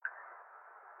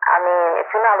I mean, if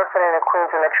you're not listening to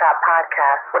Queens in the Trap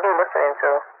podcast, what are you listening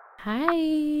to?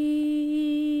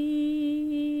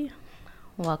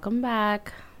 Hi. Welcome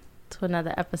back to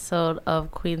another episode of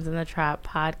Queens in the Trap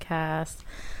podcast.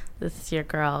 This is your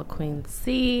girl, Queen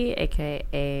C,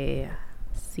 a.k.a.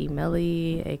 C.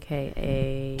 Millie,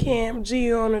 a.k.a. Camp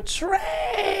G on a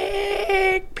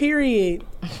track, period.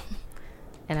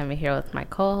 And I'm here with my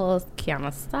co-host,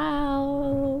 Kiana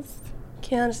Styles.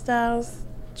 Kiana Styles,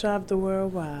 drive the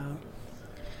world wild.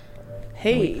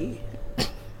 Hey.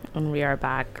 And we are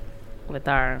back with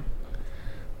our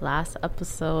last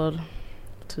episode of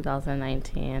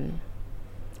 2019.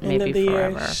 Maybe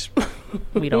forever.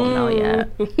 We don't know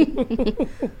yet.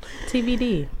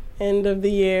 TBD. End of the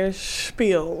year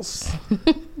spiels.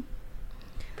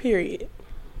 Period.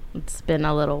 It's been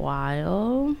a little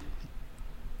while,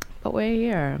 but we're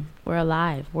here. We're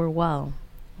alive. We're well.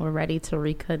 We're ready to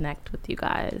reconnect with you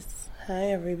guys.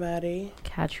 Hi, everybody.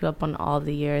 Catch you up on all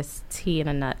the year's tea in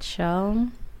a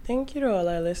nutshell. Thank you to all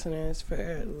our listeners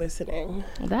for listening.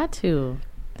 That too.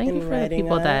 Thank you for the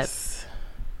people that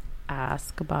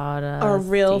ask about us. Our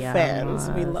real DM fans.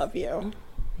 us. We love you.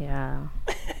 Yeah.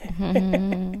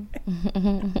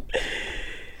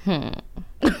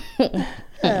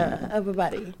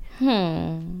 Everybody.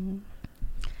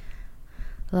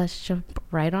 Let's jump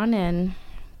right on in.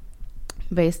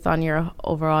 Based on your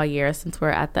overall year, since we're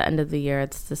at the end of the year,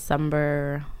 it's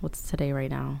December. What's today right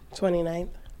now? 29th.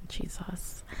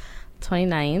 Jesus.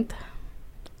 29th.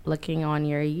 Looking on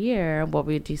your year, what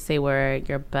would you say were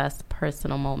your best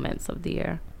personal moments of the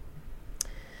year?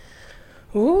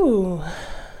 Ooh,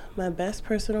 my best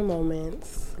personal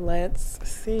moments. Let's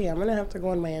see. I'm going to have to go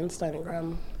on my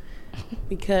Instagram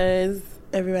because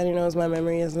everybody knows my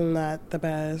memory is not the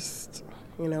best.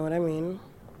 You know what I mean?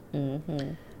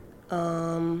 Mm-hmm.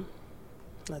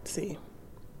 Let's see.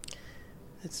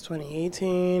 It's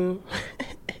 2018.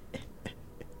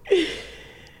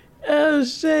 Oh,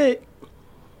 shit.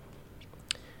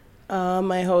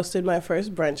 I hosted my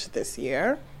first brunch this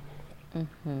year.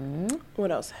 Mm-hmm. What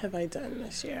else have I done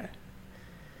this year?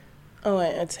 Oh, I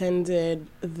attended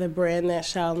the Brand That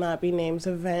Shall Not Be Named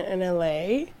event in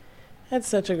LA. Had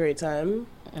such a great time.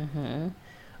 Mm-hmm.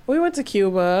 We went to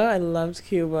Cuba. I loved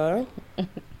Cuba.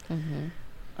 Mm-hmm.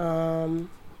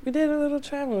 We did a little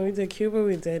traveling. We did Cuba.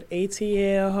 We did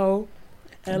ATL,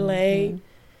 LA.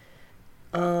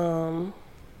 Mm-hmm.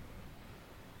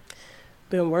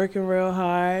 Been working real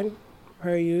hard,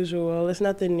 per usual. It's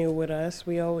nothing new with us.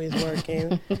 We always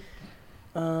working.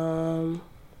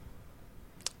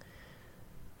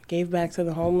 Gave back to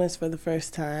the homeless for the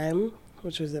first time,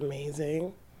 which was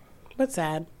amazing, but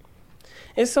sad.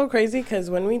 It's so crazy because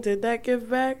when we did that give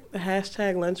back, the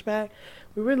hashtag lunch back,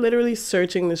 we were literally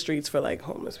searching the streets for like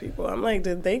homeless people. I'm like,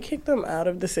 did they kick them out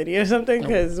of the city or something?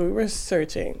 Because we were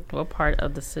searching. What part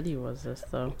of the city was this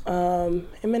though?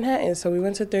 In Manhattan. So we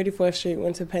went to 34th Street,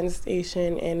 went to Penn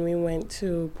Station, and we went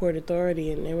to Port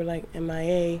Authority, and they were like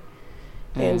MIA.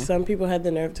 And some people had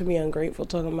the nerve to be ungrateful,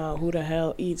 talking about who the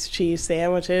hell eats cheese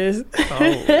sandwiches.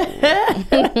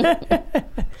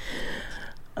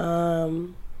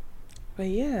 Oh. But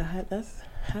yeah, that's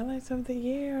highlights of the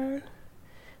year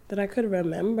that I could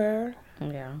remember.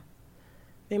 Yeah.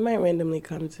 They might randomly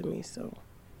come to me, so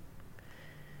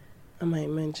I might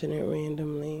mention it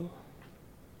randomly.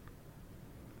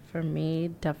 For me,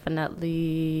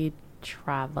 definitely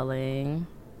traveling.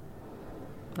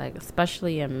 Like,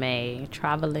 especially in May.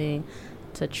 Traveling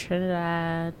to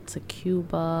Trinidad, to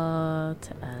Cuba,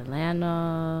 to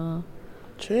Atlanta.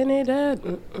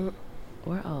 Trinidad.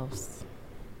 Where else?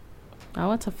 I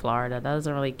went to Florida. That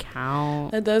doesn't really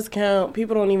count. That does count.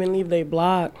 People don't even leave their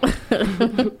block.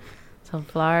 To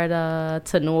Florida,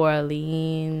 to New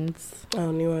Orleans.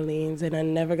 Oh, New Orleans. And I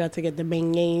never got to get the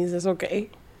beignets. It's okay.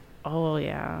 Oh,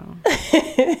 yeah.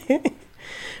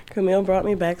 Camille brought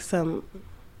me back some...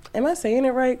 Am I saying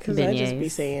it right? Because I just be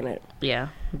saying it. Yeah,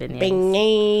 beignets.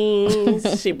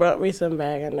 Beignets. She brought me some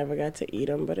back. I never got to eat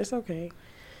them, but it's okay.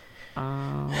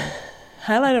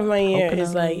 Highlight of my year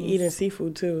is like eating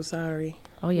seafood too. Sorry.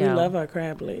 Oh yeah, we love our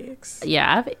crab legs.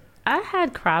 Yeah, I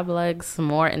had crab legs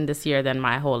more in this year than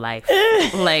my whole life.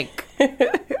 Like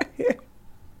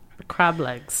crab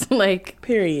legs, like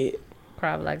period.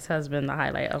 Crab legs has been the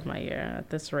highlight of my year at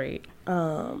this rate.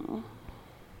 What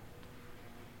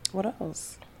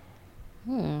else?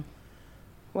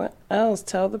 What else?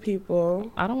 Tell the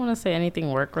people. I don't want to say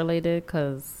anything work related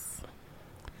because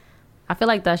I feel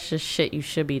like that's just shit you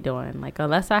should be doing. Like,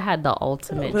 unless I had the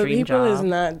ultimate dream job. But people is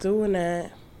not doing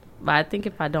that. But I think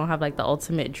if I don't have, like, the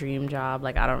ultimate dream job,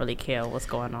 like, I don't really care what's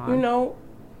going on. You know,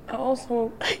 I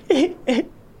also...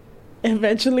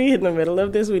 eventually in the middle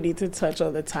of this, we need to touch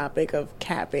on the topic of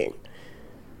capping.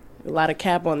 A lot of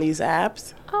cap on these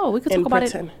apps. Oh, we could talk about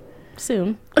it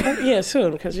soon. Yeah,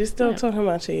 soon, because you're still talking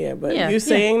about your year. But you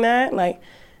saying that, like,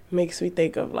 makes me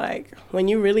think of, like, when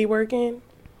you really working,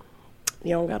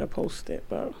 you don't got to post it,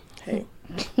 but hey.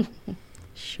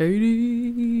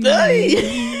 Shady.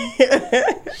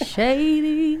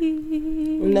 Shady.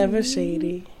 Never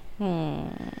shady.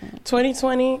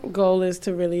 2020 goal is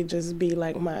to really just be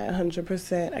like my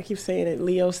 100%. I keep saying it,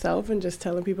 Leo self, and just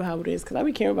telling people how it is, because I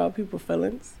be caring about people's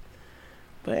feelings.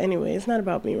 But anyway, it's not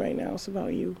about me right now. It's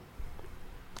about you.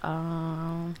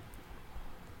 I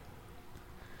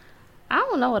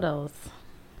don't know what else.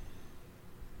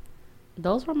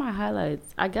 Those were my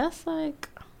highlights. I guess, like,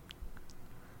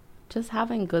 just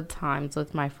having good times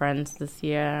with my friends this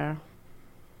year.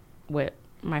 With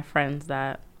my friends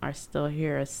that are still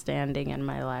here standing in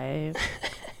my life.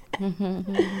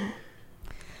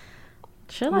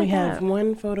 Shit like we that. have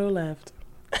one photo left.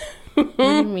 What do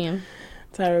you mean?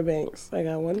 Tyra Banks. I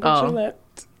got one picture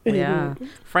left. Yeah.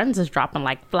 Friends is dropping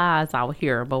like flies out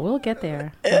here, but we'll get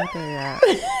there.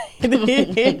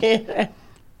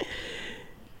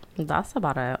 That's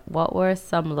about it. What were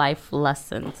some life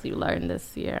lessons you learned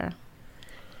this year?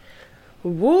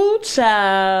 Woo,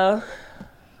 child.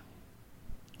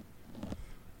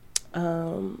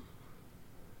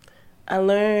 I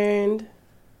learned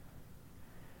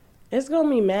it's gonna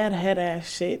be mad head ass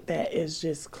shit that is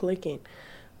just clicking.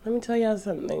 Let me tell y'all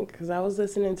something, because I was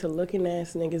listening to Looking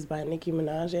Ass Niggas by Nicki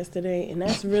Minaj yesterday, and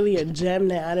that's really a gem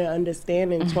that I didn't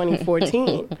understand in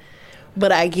 2014.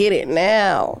 But I get it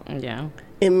now. Yeah.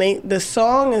 The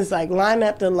song is like, line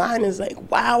after line is like,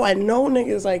 wow, I know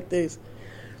niggas like this.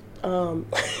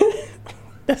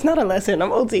 That's not a lesson,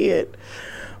 I'm OT it.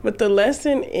 But the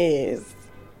lesson is,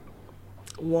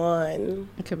 one.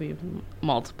 It could be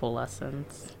multiple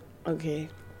lessons. Okay.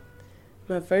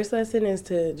 My first lesson is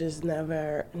to just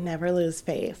never lose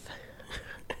faith.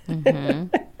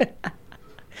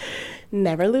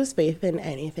 Never lose faith in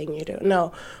anything you do.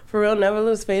 No, for real, never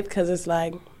lose faith, because it's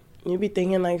like, you be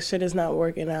thinking like shit is not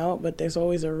working out, but there's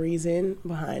always a reason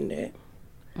behind it.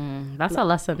 That's a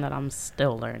lesson that I'm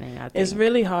still learning, I think. It's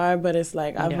really hard, but it's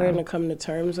like, I've learned to come to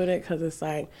terms with it, because it's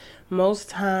like, most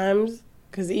times,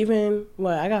 because even,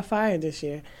 I got fired this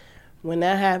year. When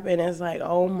that happened, it's like,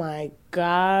 oh my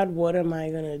God, what am I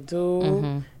going to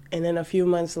do? And then a few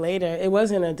months later, it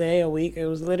wasn't a day, a week. It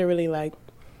was literally like,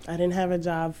 I didn't have a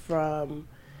job from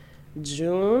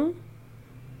June,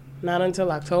 not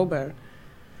until October.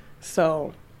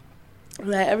 So,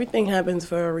 like, everything happens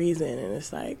for a reason. And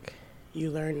it's like, you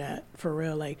learn that for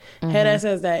real. Like, head ass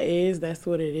as that is, that's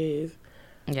what it is.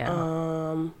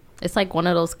 Yeah. It's like one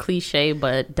of those cliche,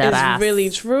 but dead ass. It's really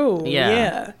true.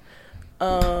 Yeah.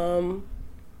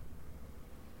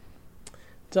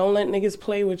 Don't let niggas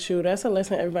play with you. That's a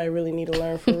lesson everybody really need to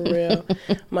learn for real.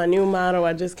 My new motto,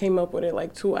 I just came up with it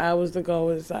like 2 hours ago,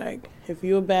 is like, if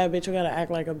you a bad bitch, you gotta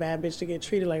act like a bad bitch to get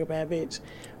treated like a bad bitch.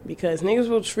 Because niggas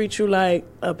will treat you like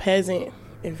a peasant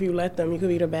if you let them. You could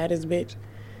be the baddest bitch.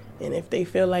 And if they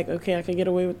feel like, okay, I can get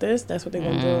away with this, that's what they're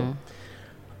gonna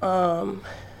do.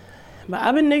 But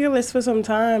I've been niggaless for some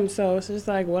time, so it's just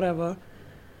like, whatever.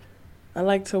 I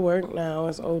like to work now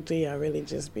as OD. I really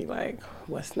just be like,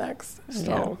 what's next?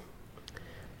 So,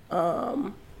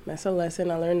 that's a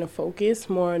lesson. I learned to focus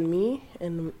more on me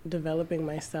and developing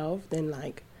myself than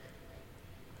like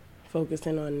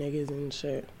focusing on niggas and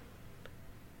shit.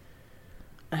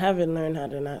 I haven't learned how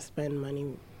to not spend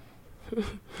money.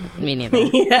 Me neither.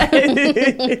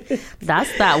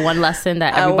 That's that one lesson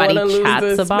that everybody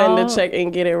chats about. Spend the check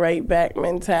and get it right back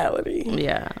mentality.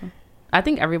 Yeah. I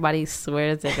think everybody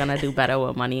swears they're gonna do better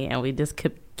with money, and we just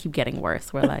keep getting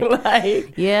worse. We're like,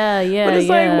 yeah. But it's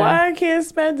like, why I can't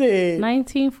spend it?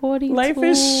 1942. Life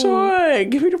is short.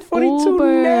 Give me the 42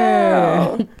 Uber.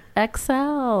 now.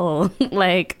 XL.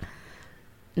 Like,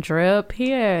 drip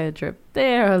here, drip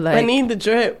there. Like, I need the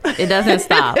drip. It doesn't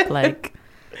stop. Like,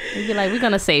 you'd be like, we're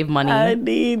gonna save money. I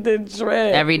need the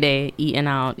drip. Every day, eating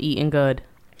out, eating good.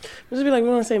 Just be like, we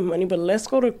want to save money, but let's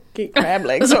go to get crab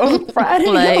legs on Friday.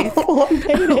 Like, on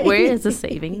payday. Where is the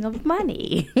saving of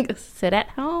money? Sit at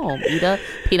home, eat a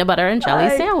peanut butter and jelly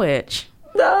sandwich.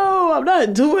 No, I'm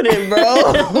not doing it,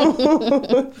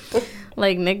 bro.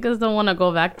 Like, niggas don't want to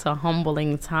go back to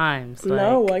humbling times. Like,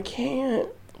 no, I can't.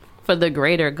 For the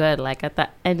greater good, like, at the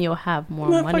end, you'll have more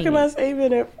money. What the fuck am I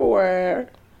saving it for?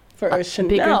 For a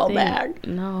Chanel bag?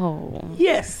 No.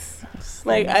 Yes.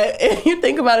 Like, if you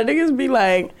think about it, niggas be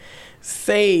like,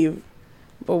 save.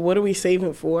 But what are we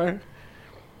saving for?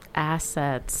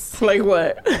 Assets. Like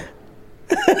what?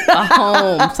 a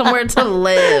home, somewhere to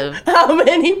live, How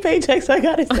many paychecks I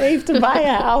gotta save to buy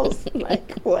a house?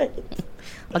 Like, what?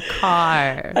 a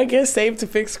car, I guess save to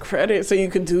fix credit so you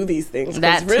could do these things. 'Cause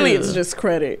That really, too. it's just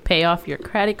credit. pay off your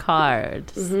credit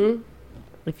cards.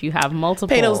 If you have multiple,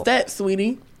 Pay those debts,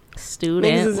 sweetie.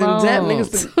 student Niggas is in debt.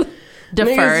 loans.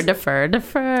 Niggas defer.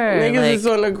 Niggas Like, is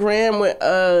on the gram with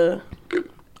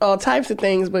all types of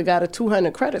things, but got a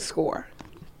 200 credit score.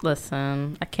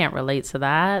 listen, I can't relate to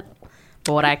that.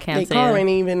 But what I can They say car is, ain't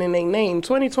even in their name.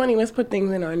 2020, let's put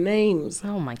things in our names.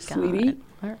 oh my god, Sweetie.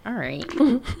 All right.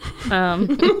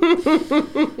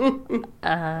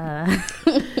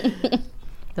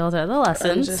 Those are the I'm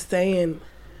lessons. just saying,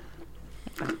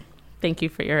 Thank you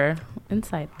for your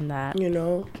insight on that. you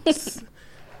know,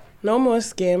 no more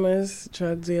scammers,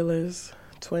 drug dealers.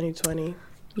 2020.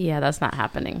 Yeah, that's not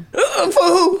happening. For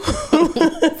who?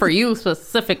 For you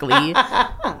specifically,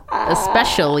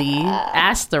 especially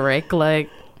asterisk, like,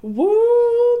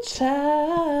 Woo,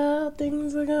 child,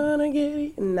 things are gonna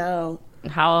get no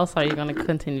how else are you going to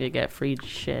continue to get free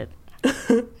shit?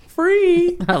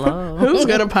 free. Hello. Who's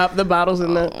gonna pop the bottles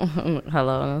in the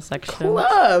Hello in the section.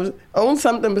 clubs? Own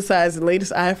something besides the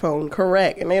latest iPhone,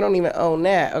 correct? And they don't even own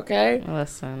that. Okay,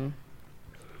 Listen.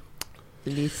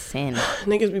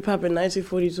 niggas be popping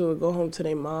 1942 and go home to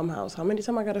their mom house. How many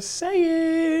times I gotta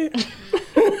say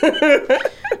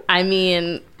it? I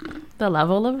mean, the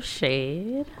level of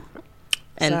shade.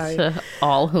 And Sorry. to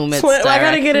all whom it's I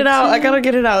gotta get it directed out. to. I gotta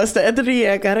get it out. It's the end of the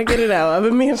year. I gotta get it out. I've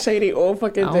been being shady all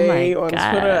fucking Oh day my on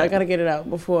God. Twitter. I gotta get it out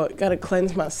before. Gotta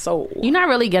cleanse my soul. You're not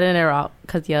really getting it out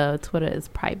because your Twitter is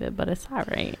private, but it's all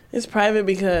right. It's private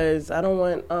because I don't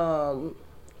want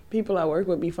people I work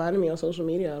with be finding me on social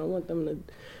media. I don't want them to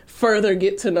further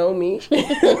get to know me.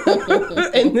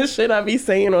 And this shit I be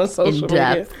saying on social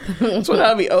media. depth. That's what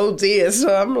I be OD.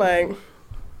 So I'm like,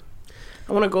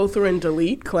 I want to go through and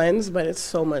delete, cleanse, but it's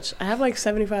so much. I have like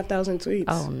 75,000 tweets.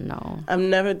 Oh, no. I've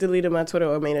never deleted my Twitter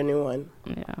or made a new one.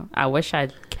 Yeah. I wish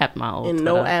I'd kept my old And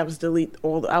Twitter. no apps delete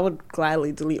I would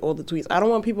gladly delete all the tweets. I don't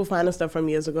want people finding stuff from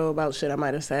years ago about shit I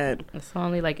might have said. It's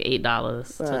only like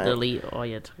 $8 to Right. delete all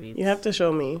your tweets. You have to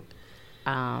show me.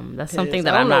 That's something I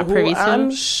that don't I'm know not who- privy to.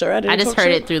 I'm sure I didn't I just talk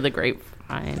heard shit. it through the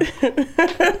grapevine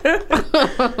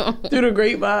Through the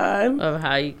grapevine of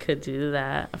how you could do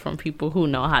that from people who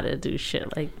know how to do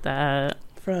shit like that.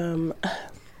 from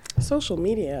social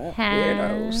media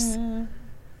weirdos.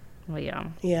 Well, yeah.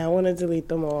 Yeah, I want to delete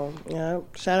them all. Yeah,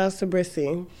 shout outs to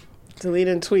Brissy.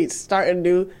 Deleting tweets. Starting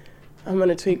new. I'm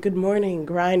gonna tweet good morning,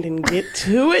 grind and get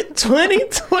to it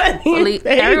 2020. baby.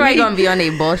 Everybody gonna be on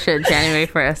their bullshit January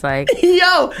 1st, like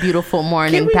Yo, beautiful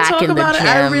morning can we back talk in the about gym. it?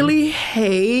 I really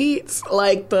hate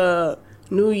like the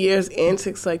New Year's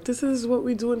antics. Like this is what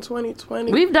we do in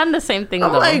 2020. We've done the same thing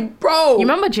I'm though. like, bro, You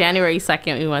remember January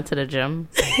 2nd we went to the gym?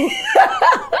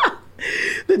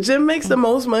 the gym makes the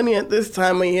most money at this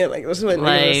time of year. Like this is when niggas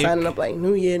Like- are signing up. Like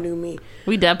New Year, new me.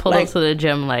 We did pull Like- up to the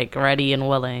gym like ready and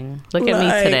willing. Look at me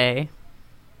Like- today.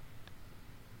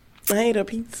 I ate a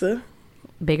pizza.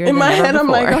 Bigger In than my ever head, I'm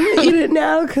before. like, I'm gonna eat it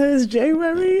now because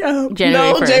January. January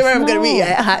no, 1st. January, I'm gonna be No.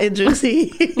 hot and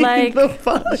juicy. Like, the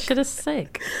fuck. shit is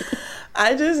sick.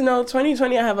 I just know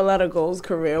 2020. I have a lot of goals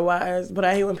career wise, but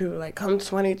I hate when people are like, "Come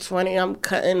 2020, I'm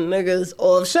cutting niggas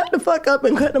off." Shut the fuck up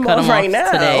and cut them Cut off them right off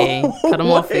now. today. Cut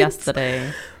them off What?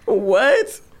 yesterday.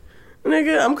 What,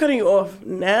 nigga? I'm cutting you off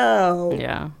now.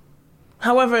 Yeah.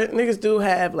 However, niggas do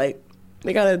have like.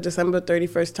 They got a December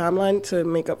 31st timeline to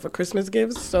make up for Christmas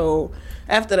gifts. So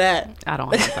after that, I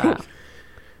don't have that.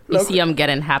 You No. see, I'm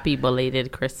getting happy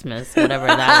belated Christmas, whatever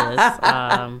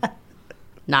that is.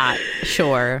 Not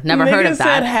sure. Never heard niggas of said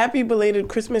that. happy belated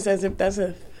Christmas as if that's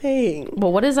a thing. But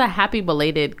what is a happy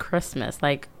belated Christmas?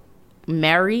 Like,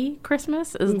 Merry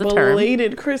Christmas is the term.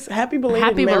 Happy belated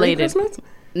Happy Merry belated. Christmas?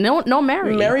 No,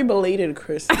 Merry. Merry belated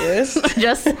Christmas.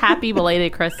 Just happy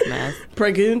belated Christmas.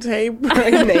 Pregnate.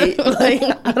 Like,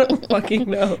 I don't fucking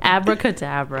know.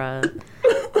 Abracadabra.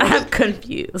 I'm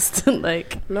confused.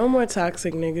 Like, No more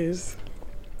toxic niggas.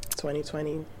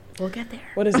 2020. we'll get there.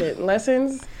 What is it?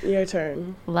 Lessons? Your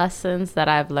turn. Lessons that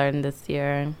I've learned this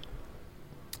year.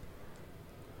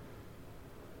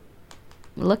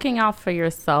 Looking out for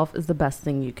yourself is the best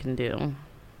thing you can do.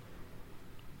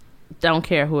 Don't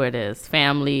care who it is,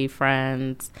 family,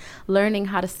 friends. Learning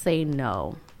how to say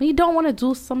no. When you don't want to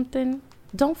do something,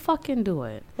 don't fucking do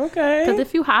it. Okay. Because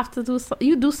if you have to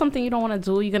you do something you don't want to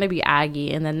do, you're going to be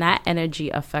aggy, and then that energy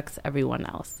affects everyone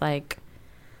else. Like,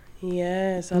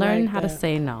 Yes. I learn like how to that.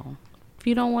 say no. If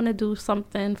you don't want to do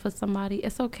something for somebody,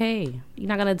 it's okay. You're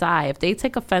not going to die. If they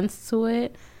take offense to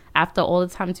it after all the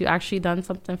times you actually done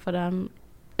something for them,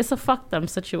 it's a fuck them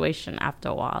situation after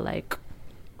a while. Like,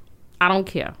 I don't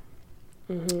care.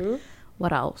 Mm-hmm.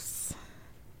 What else?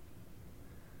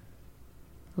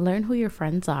 Learn who your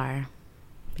friends are,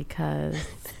 because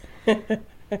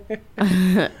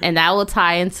and that will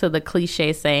tie into the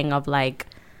cliche saying of like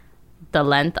the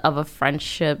length of a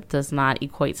friendship does not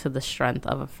equate to the strength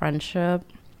of a friendship.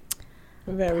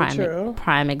 Very true.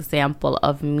 Prime example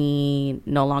of me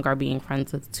no longer being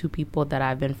friends with two people that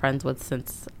I've been friends with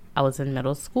since I was in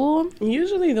middle school.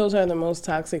 Usually those are the most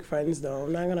toxic friends, though.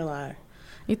 I'm not gonna lie.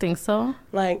 You think so?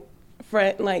 Like,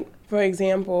 for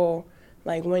example,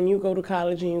 like when you go to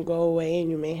college and you go away and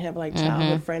you may have like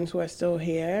childhood friends who are still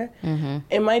here,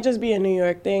 it might just be a New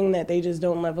York thing that they just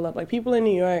don't level up. Like people in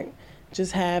New York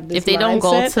just have this if they don't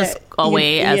go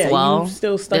away as well, you're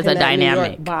still stuck there's in a that dynamic New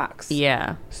York box.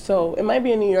 Yeah. So it might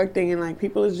be a New York thing, and like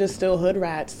people is just still hood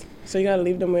rats. So you gotta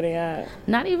leave them where they are.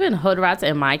 Not even hood rats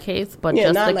in my case, but Yeah,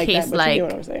 just not the like case that, but you like get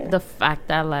what I'm saying. the fact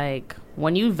that like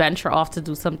when you venture off to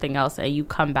do something else and you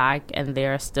come back and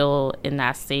they're still in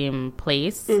that same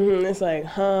place, It's like,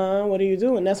 what are you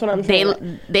doing? That's what I'm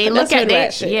saying. they But look that's at hood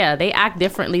rat shit. they act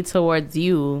differently towards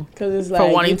you 'Cause it's for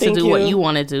like, wanting you to think do what you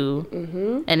want to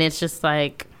do, and it's just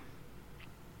like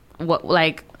what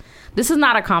like this is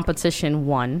not a competition.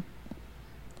 1,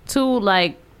 2,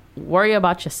 like worry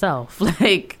about yourself.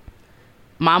 Like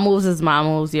my moves is my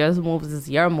moves, your moves is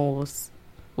your moves.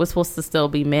 We're supposed to still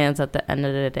be mans at the end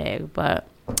of the day, but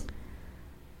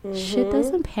shit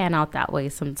doesn't pan out that way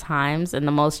sometimes, and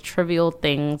the most trivial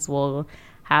things will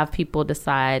have people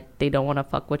decide they don't want to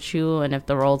fuck with you, and if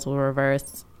the roles were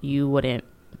reversed, you wouldn't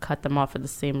cut them off for the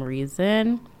same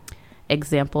reason.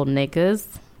 Example, niggas.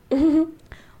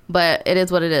 But it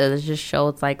is what it is. It just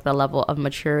shows like the level of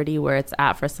maturity where it's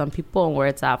at for some people and where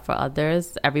it's at for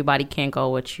others. Everybody can't go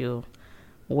with you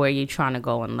where you're trying to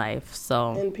go in life.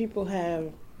 So And people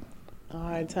have a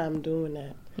hard time doing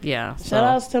that. yeah. Shout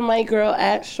outs to my girl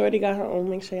at Shorty got her own.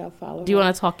 Make sure y'all follow Do you her.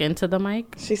 want to talk into the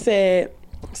mic? She said,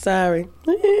 sorry.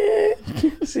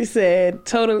 She said,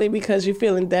 totally because you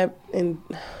feel indebted.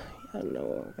 I don't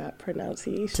know about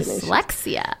pronunciation.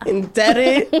 Dyslexia.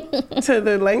 Indebted to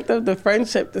the length of the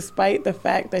friendship despite the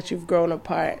fact that you've grown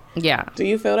apart. Yeah. Do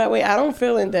you feel that way? I don't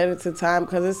feel indebted to time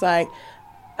because it's like,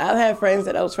 I've had friends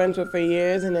that I was friends with for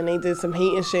years, and then they did some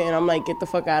hating shit, and I'm like, get the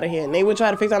fuck out of here. And they would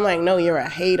try to fix it. I'm like, no, you're a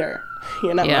hater.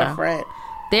 You're not my friend.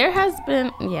 There has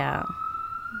been,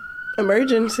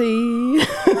 Emergency.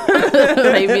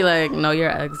 they be like, know your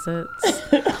exits.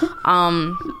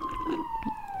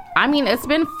 I mean, it's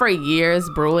been for years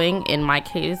brewing in my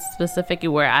case specifically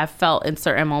where I felt in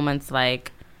certain moments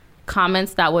like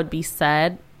comments that would be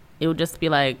said, it would just be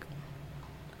like,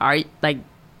 I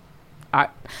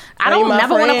don't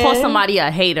never want to call somebody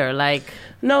a hater. Like,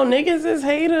 no, niggas is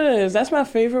haters. That's my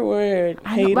favorite word.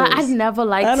 Haters. But I never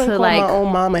like I don't to call like my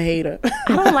own mom a hater.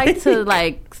 I don't like to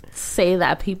like say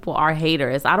that people are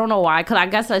haters. I don't know why. Cause I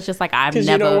guess that's just like I've never. Because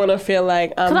you don't want to feel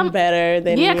like I'm better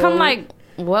than you. Yeah, cause I'm like,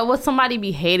 what would somebody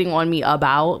be hating on me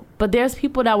about? But there's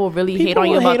people that will really hate on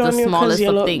you about the smallest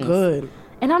of things. Good.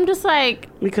 And I'm just like,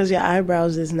 because your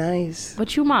eyebrows is nice.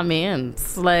 But you my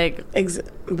mans. Like,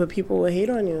 but people will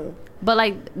hate on you. But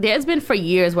like, there's been for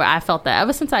years where I felt that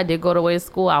ever since I did go to way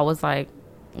school, I was like,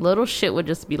 little shit would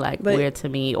just be like weird to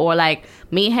me. Or like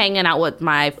me hanging out with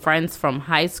my friends from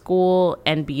high school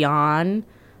and beyond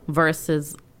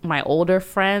versus my older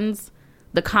friends.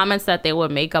 The comments that they would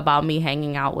make about me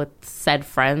hanging out with said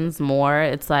friends more,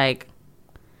 it's like,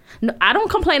 no, I don't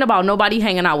complain about nobody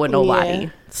hanging out with nobody. Yeah.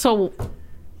 So,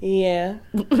 yeah.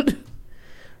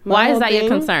 Why is that your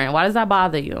concern? Why does that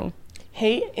bother you?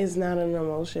 Hate is not an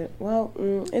emotion. Well,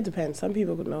 it depends. Some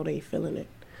people know they feeling it.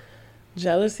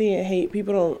 Jealousy and hate,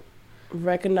 people don't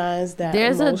recognize that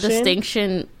There's emotion. A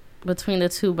distinction between the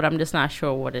two, but I'm just not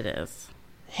sure what it is.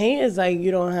 Hate is like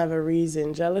you don't have a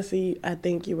reason. Jealousy, I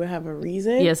think you would have a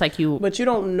reason. Yeah, it's like you... But you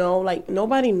don't know, like,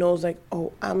 nobody knows, like,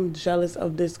 oh, I'm jealous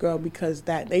of this girl because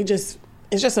that. They just...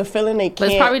 It's just a feeling they can't But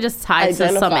it's probably just tied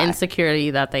identify. to some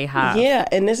insecurity that they have. Yeah,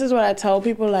 and this is what I tell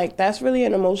people, like, that's really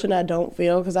an emotion I don't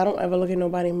feel because I don't ever look at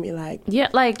nobody and be like... Yeah,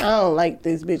 like... I don't like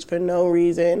this bitch for no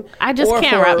reason. I just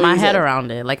can't wrap my head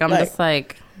around it. Like, I'm just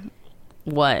like,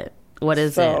 what? What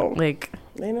is it? Like...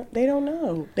 They don't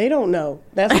know. They don't know.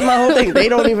 That's my whole thing. They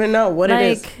don't even know what it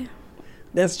is.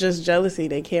 That's just jealousy.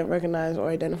 They can't recognize or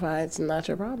identify. It's not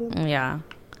your problem. Yeah.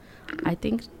 I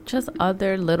think just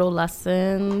other little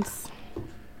lessons.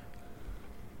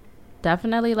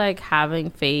 Definitely like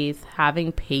having faith,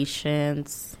 having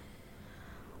patience.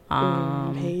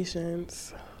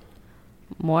 Patience.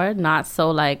 More not so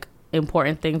like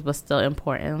important things, but still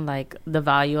important. Like the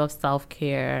value of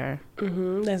self-care.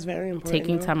 That's very important.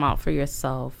 Taking time out for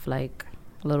yourself. Like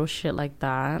little shit like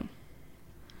that.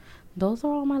 those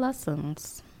are all my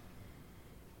lessons,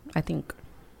 I think.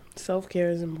 Self-care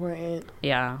is important.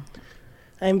 Yeah.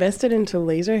 I invested into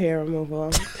laser hair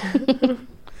removal.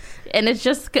 And it's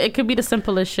just, it could be the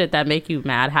simplest shit that make you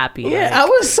mad happy. Yeah, like, I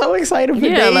was so excited for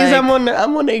Yeah, days. like- I'm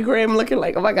on the gram looking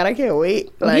like, oh my God, I can't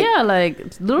wait. Like, yeah,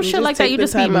 like little shit just like that, take you the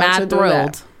just be time out to mad do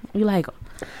thrilled. that. You like,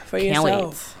 for can't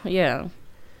yourself. wait. Yeah.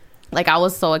 Like, I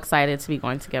was so excited to be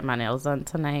going to get my nails done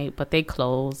tonight, but they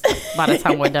closed by the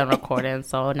time we're done recording.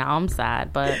 So now I'm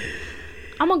sad, but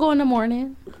I'm going to go in the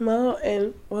morning. Well,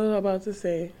 and what was I about to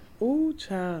say? Ooh,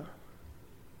 child.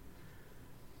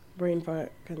 Brain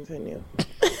fart. Continue.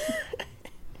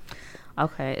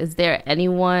 Okay. Is there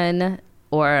anyone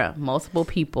or multiple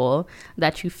people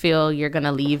that you feel you're going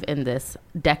to leave in this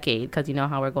decade? Because you know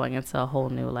how we're going into a whole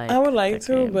new, like, I would like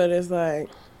to, decade. but it's like,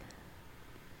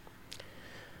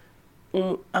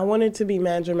 I wanted to be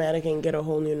mad dramatic and get a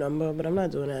whole new number, but I'm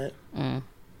not doing that.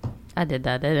 I did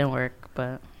that. That didn't work,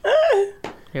 but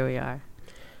here we are.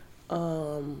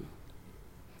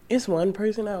 It's one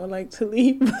person I would like to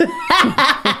leave.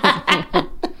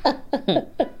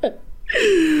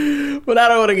 But I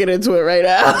don't want to get into it right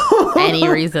now. Any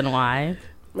reason why?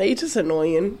 Like, it's just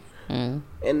annoying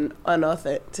and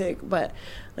unauthentic. But,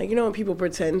 like, you know when people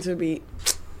pretend to be...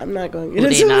 I'm not going to get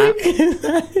They into not.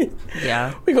 it.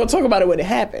 Yeah. We're going to talk about it when it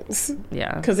happens.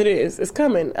 Yeah. Because it is. It's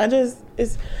coming.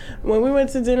 It's... When we went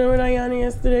to dinner with Ayana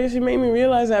yesterday, she made me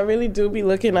realize I really do be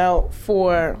looking out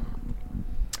for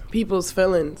people's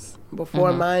feelings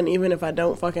before mine, even if I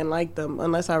don't fucking like them.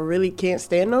 Unless I really can't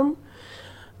stand them,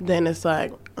 then it's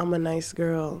like, I'm a nice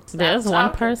girl. There's Stop one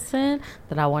talking. person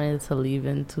that I wanted to leave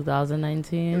in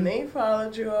 2019 And they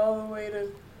followed you all the way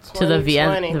to the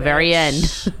 2020, very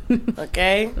bitch. end.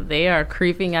 Okay? They are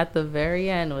creeping at the very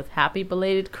end with happy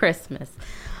belated Christmas.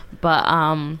 But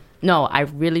no, I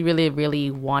really, really, really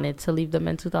wanted to leave them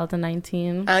in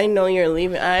 2019. I know you're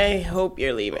leaving. I hope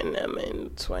you're leaving them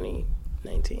in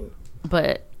 2019.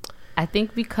 But I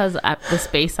think because the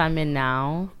space I'm in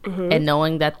now and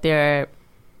knowing that they're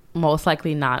most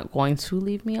likely not going to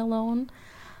leave me alone,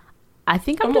 I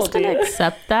think I'm just going to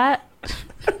accept that.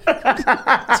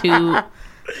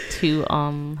 Two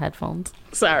headphones.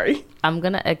 Sorry. I'm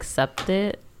going to accept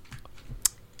it.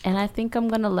 And I think I'm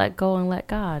going to let go and let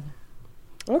God.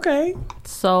 Okay.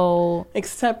 So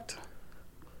Except,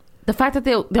 the fact that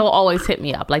they'll always hit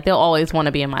me up. Like, they'll always want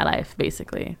to be in my life,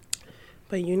 basically.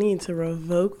 but you need to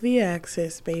revoke the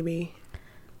access, baby.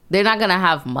 They're not going to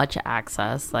have much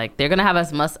access. Like, they're going to have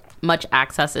as much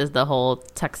access as the whole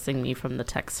texting me from the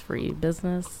text-free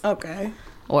business. Okay.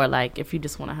 Or, like, if you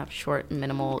just want to have short,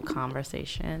 minimal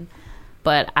conversation.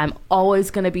 But I'm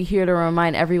always going to be here to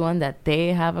remind everyone that they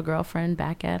have a girlfriend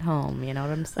back at home. You know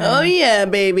what I'm saying? Oh, yeah,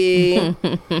 baby.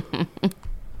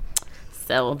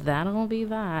 So that'll be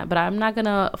that. But I'm not going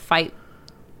to fight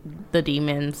the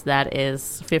demons that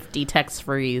is 50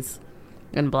 text-frees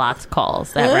and blocked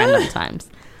calls at random times.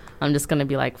 I'm just going to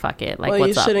be like, fuck it. Like, Well,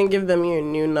 what's you up? shouldn't give them your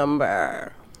new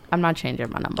number. I'm not changing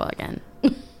my number again.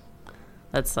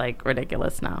 That's, like,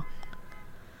 ridiculous now.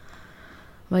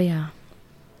 But, yeah.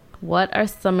 What are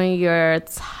some of your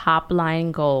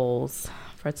top-line goals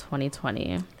for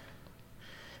 2020?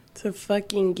 To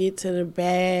fucking get to the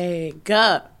bag.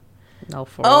 No,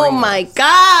 for Oh, reals. my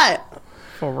God.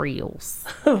 For reals.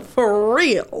 For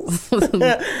reals.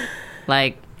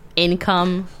 Like,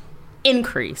 income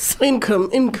increase. Income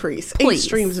increase. 8 Please.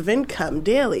 streams of income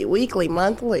daily, weekly,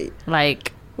 monthly.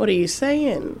 Like, What are you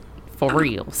saying? for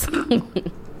reals.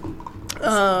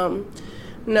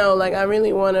 No, like, I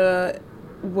really want to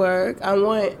work. I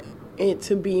want it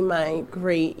to be my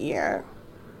great year.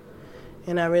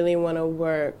 And I really want to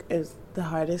work. It's the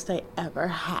hardest I ever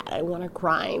had. I want to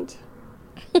grind.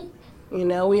 You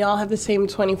know, we all have the same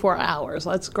 24 hours.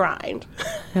 Let's grind.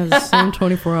 Has the same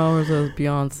 24 hours as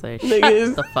Beyonce. Niggas,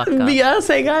 Shut the fuck up.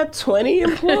 Beyonce got 20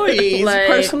 employees, Like,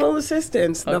 personal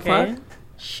assistants. The Okay. fuck?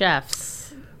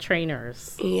 Chefs,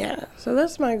 trainers. Yeah, so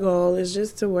that's my goal, is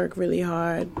just to work really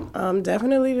hard.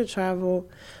 Definitely to travel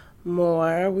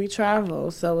more. We travel,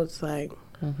 so it's like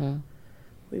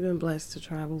we've been blessed to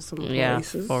travel some Yeah,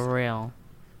 places. for real.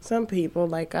 Some people,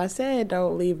 like I said,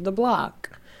 don't leave the block.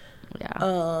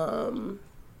 Yeah.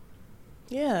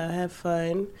 Yeah, have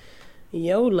fun.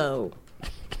 YOLO.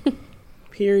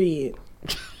 Period.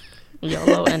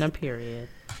 YOLO and a period.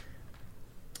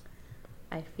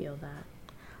 I feel that.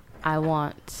 I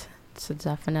want to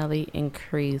definitely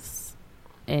increase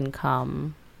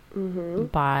income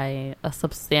by a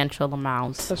substantial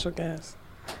amount. Special guest.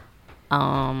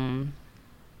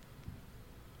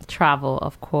 Travel,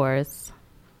 of course.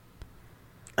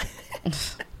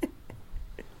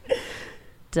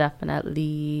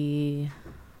 Definitely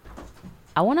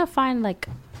I want to find like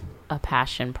a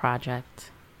passion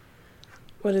project.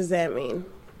 What does that mean?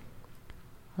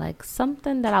 Like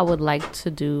something that I would like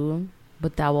to do,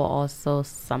 but that will also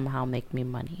somehow make me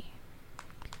money.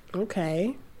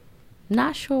 Okay.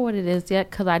 Not sure what it is yet,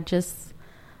 because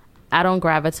I don't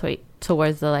gravitate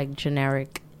towards the like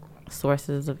generic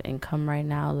sources of income right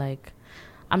now. Like,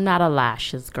 I'm not a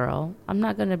lashes girl. I'm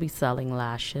not going to be selling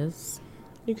lashes.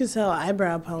 You can sell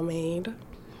eyebrow pomade.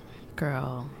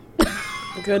 Girl.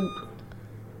 Good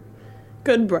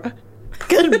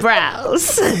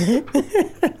brows.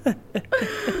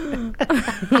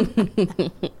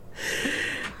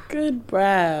 Good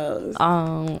brows.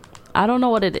 I don't know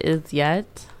what it is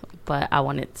yet, but I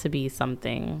want it to be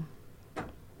something.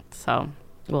 So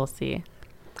we'll see.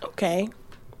 Okay.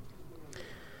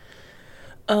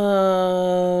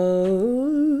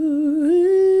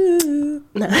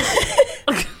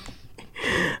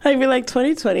 I feel like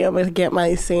 2020, I'm gonna get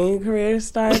my singing career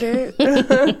started.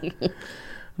 I'm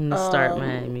gonna start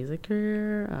my music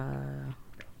career.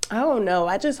 I don't know.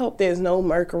 I just hope there's no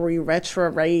Mercury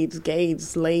retrogrades, gauge,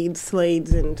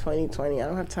 slades in 2020. I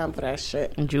don't have time for that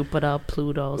shit. Jupiter,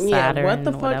 Pluto, Saturn, what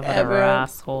the fuck whatever ever. the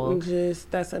asshole.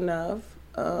 Just that's enough.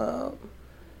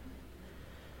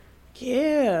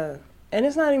 Yeah. And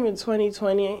it's not even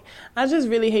 2020. I just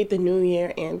really hate the New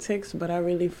Year antics, but I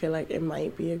really feel like it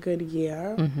might be a good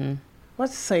year. Mm-hmm.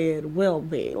 Let's say it will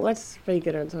be. Let's speak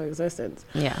it into existence.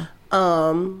 Yeah.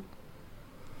 For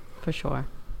sure.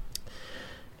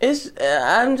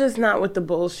 I'm just not with the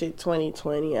bullshit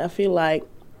 2020. I feel like,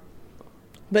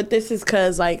 but this is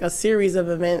because like a series of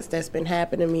events that's been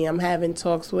happening to me. I'm having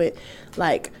talks with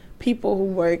like people who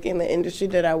work in the industry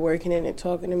that I work in and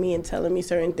talking to me and telling me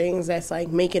certain things that's like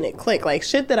making it click. Like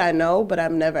shit that I know, but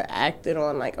I've never acted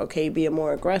on. Like, okay, being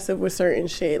more aggressive with certain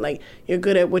shit. Like, you're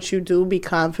good at what you do. Be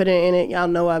confident in it. Y'all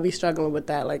know I be struggling with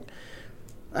that. Like,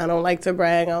 I don't like to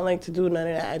brag. I don't like to do none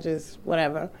of that. I just,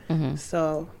 whatever. Mm-hmm.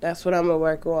 So that's what I'm going to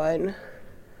work on.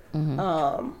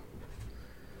 Mm-hmm.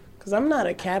 Because I'm not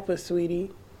a Kappa,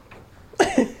 sweetie.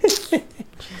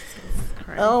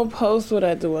 I don't post what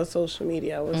I do on social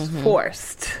media. I was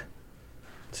forced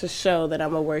to show that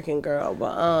I'm a working girl.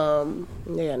 But,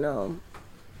 yeah, no.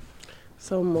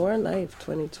 So more life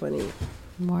 2020.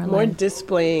 More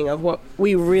displaying of what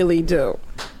we really do.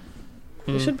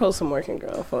 You should post some working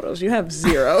girl photos. You have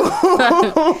zero.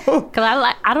 Cause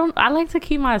I like to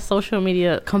keep my social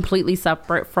media completely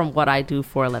separate from what I do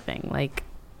for a living. Like,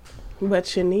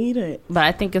 but you need it. But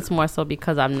I think it's more so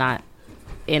because I'm not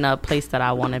in a place that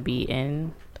I want to be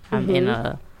in. I'm in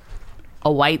a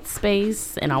white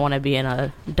space, and I want to be in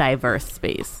a diverse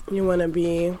space. You want to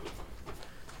be.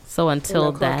 So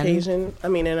until then, Caucasian. I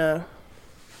mean, in a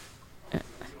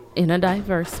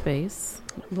diverse space.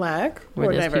 Black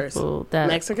or diverse?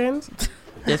 Mexicans?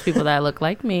 There's people that look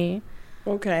like me.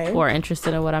 Okay. Who are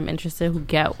interested in what I'm interested in, who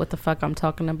get what the fuck I'm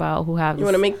talking about, who have... You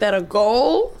want to make that a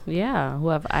goal? Yeah, who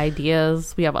have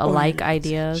ideas. We have alike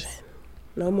ideas.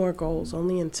 No more goals,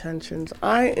 only intentions.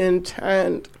 I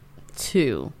intend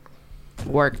to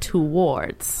work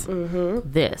towards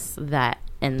this, that,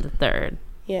 and the third.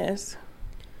 Yes.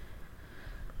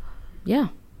 Yeah.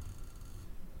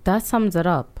 That sums it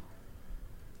up.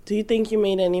 Do you think you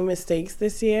made any mistakes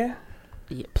this year?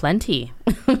 Yeah, plenty.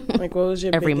 Like, what was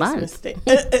your every biggest month? Mistake?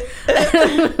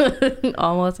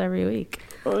 Almost every week.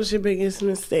 What was your biggest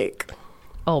mistake?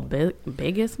 Oh,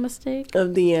 biggest mistake?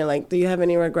 Of the year. Like, do you have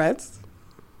any regrets?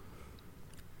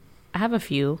 I have a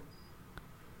few.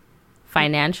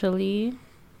 Financially,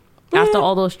 after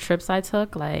all those trips I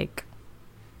took, like,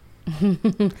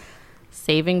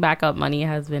 saving back up money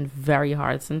has been very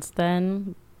hard since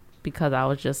then. Because I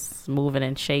was just moving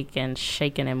and shaking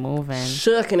and moving.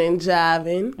 Shucking and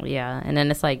jiving. Yeah. And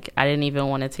then it's like, I didn't even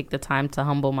want to take the time to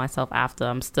humble myself after.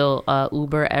 I'm still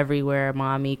Uber everywhere,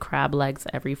 mommy, crab legs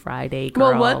every Friday, girl.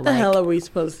 Well, what the hell are we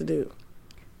supposed to do?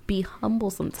 Be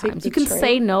humble sometimes. You can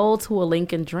say no to a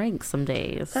Lincoln drink some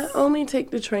days. I only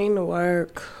take the train to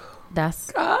work.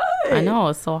 That's, God. I know,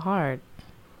 it's so hard.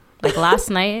 Like last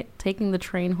night, taking the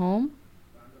train home,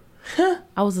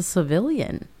 I was a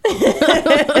civilian.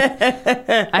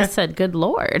 I said, good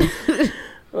Lord.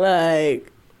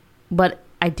 Like. But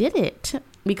I did it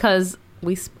because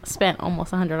we spent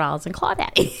almost $100 in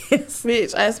Claudetti's.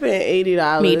 Bitch, I spent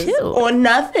 $80. Me too. On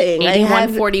nothing.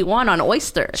 $81.41 on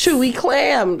oysters. Chewy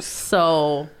clams.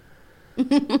 So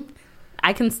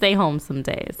I can stay home some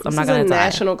days. I'm not going to die.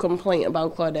 This is a national complaint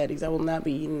about Claudetti's. I will not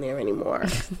be eating there anymore.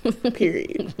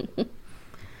 Period.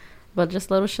 But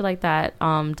just little shit like that.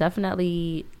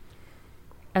 Definitely,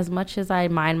 as much as I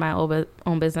mind my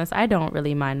own business, I don't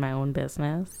really mind my own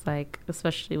business. Like,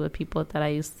 especially with people that I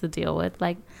used to deal with.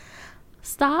 Like,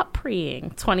 Stop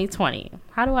preying 2020.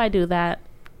 How do I do that?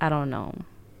 I don't know.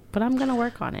 But I'm going to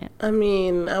work on it. I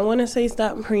mean, I want to say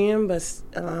stop preying, but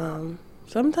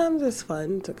sometimes it's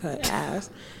fun to cut ass.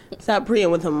 Stop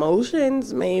preying with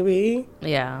emotions, maybe.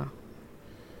 Yeah.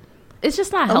 It's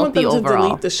just not I want healthy them to overall.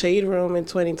 delete the shade room in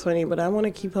 2020, but I want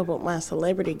to keep up with my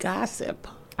celebrity gossip.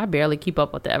 I barely keep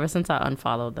up with it ever since I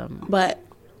unfollowed them. But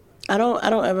I don't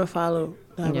ever follow.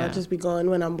 Yeah. I'll just be going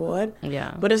when I'm bored.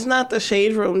 Yeah. But it's not the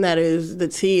shade room that is the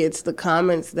tea. It's the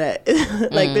comments that,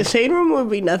 like, the shade room would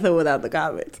be nothing without the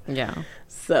comments. Yeah.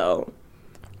 So,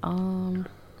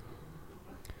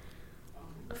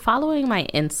 following my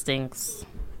instincts.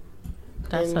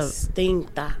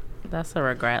 That's a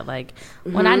regret. Like,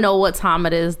 when I know what time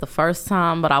it is the first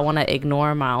time, but I want to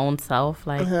ignore my own self.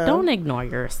 Like, don't ignore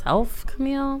yourself,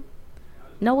 Camille.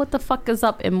 Know what the fuck is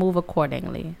up and move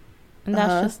accordingly. And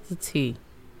that's just the tea.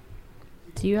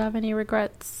 Do you have any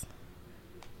regrets?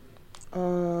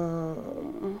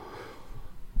 Being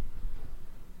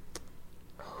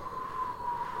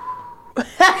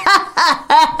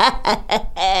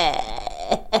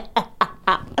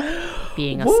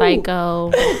a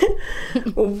psycho.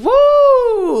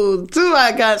 Woo! Do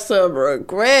I got some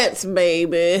regrets,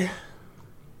 baby?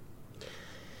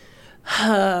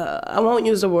 I won't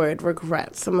use the word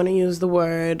regrets. I'm going to use the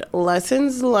word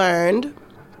lessons learned.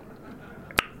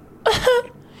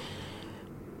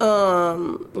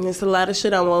 There's a lot of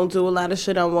shit I won't do, a lot of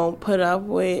shit I won't put up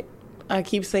with. I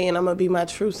keep saying I'm going to be my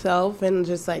true self and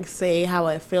just, like, say how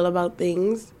I feel about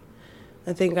things.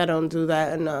 I think I don't do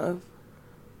that enough.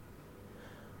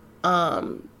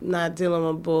 Not dealing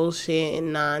with bullshit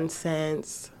and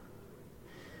nonsense.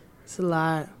 It's a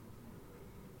lot.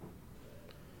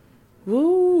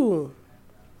 Woo.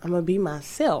 I'm going to be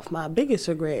myself. My biggest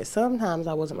regret, sometimes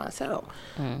I wasn't myself.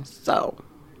 So,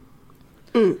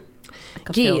 I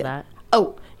can feel that.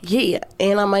 Oh, yeah.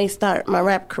 And I might start my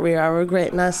rap career. I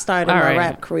regret not starting my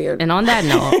rap career. And on that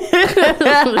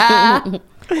note,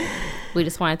 we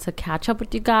just wanted to catch up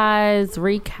with you guys,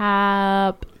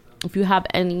 recap. If you have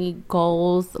any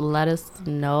goals, let us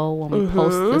know when we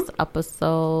post this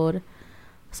episode.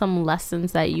 Some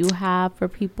lessons that you have for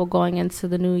people going into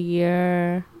the new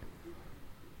year.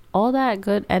 All that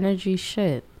good energy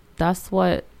shit. That's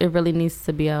what it really needs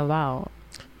to be about.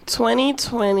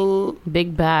 2020.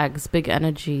 Big bags, big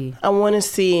energy. I want to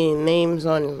see names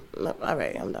on... All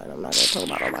right, I'm done. I'm not going to talk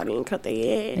about nobody and cut their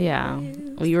head. Yeah.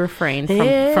 We refrain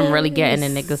from really getting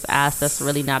in niggas' ass. That's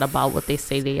really not about what they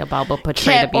say they about, but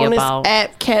portray Cap to be on about. This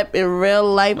app, Cap in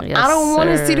real life. Yes, I don't want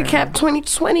to sir. see the Cap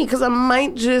 2020 because I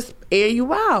might just air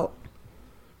you out.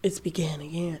 It's began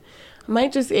again. I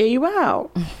might just air you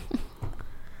out.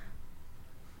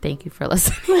 Thank you for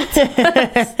listening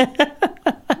to us.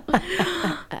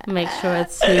 Make sure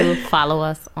to follow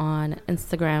us on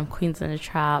Instagram, Queens in the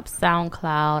Trap,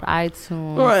 SoundCloud,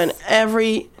 iTunes. We're on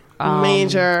every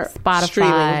major Spotify,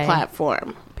 streaming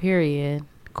platform. Period.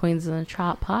 Queens in the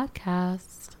Trap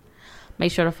podcast.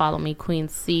 Make sure to follow me,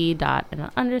 QueenC _,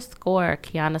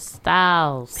 Kiana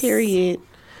Styles. Period.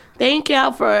 Thank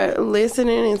y'all for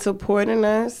listening and supporting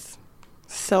us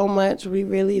so much. We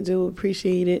really do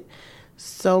appreciate it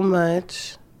so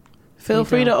much. Feel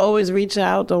free to always reach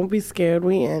out. Don't be scared.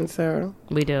 We answer.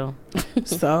 We do.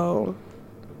 So,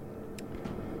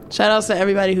 shout outs to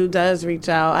everybody who does reach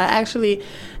out. I actually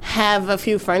have a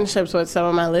few friendships with some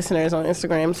of my listeners on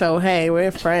Instagram. So, hey,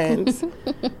 we're friends.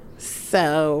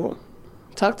 So,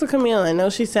 talk to Camille. I know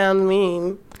she sounds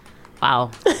mean. Wow.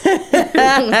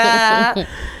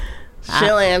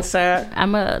 She'll answer.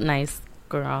 I'm a nice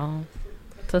girl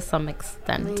to some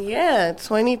extent. Yeah,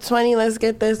 2020. Let's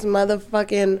get this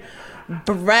motherfucking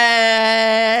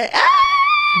bread.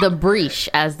 The breach,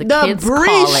 as the kids breach.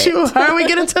 call it. You heard me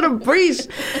get into the breach.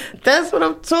 That's what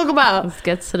I'm talking about. Let's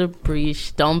get to the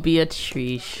breach. Don't be a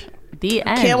treesh. The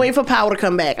end. Can't wait for Power to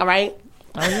come back, all right?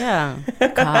 Oh, yeah.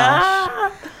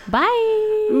 Gosh.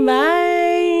 Bye. Bye.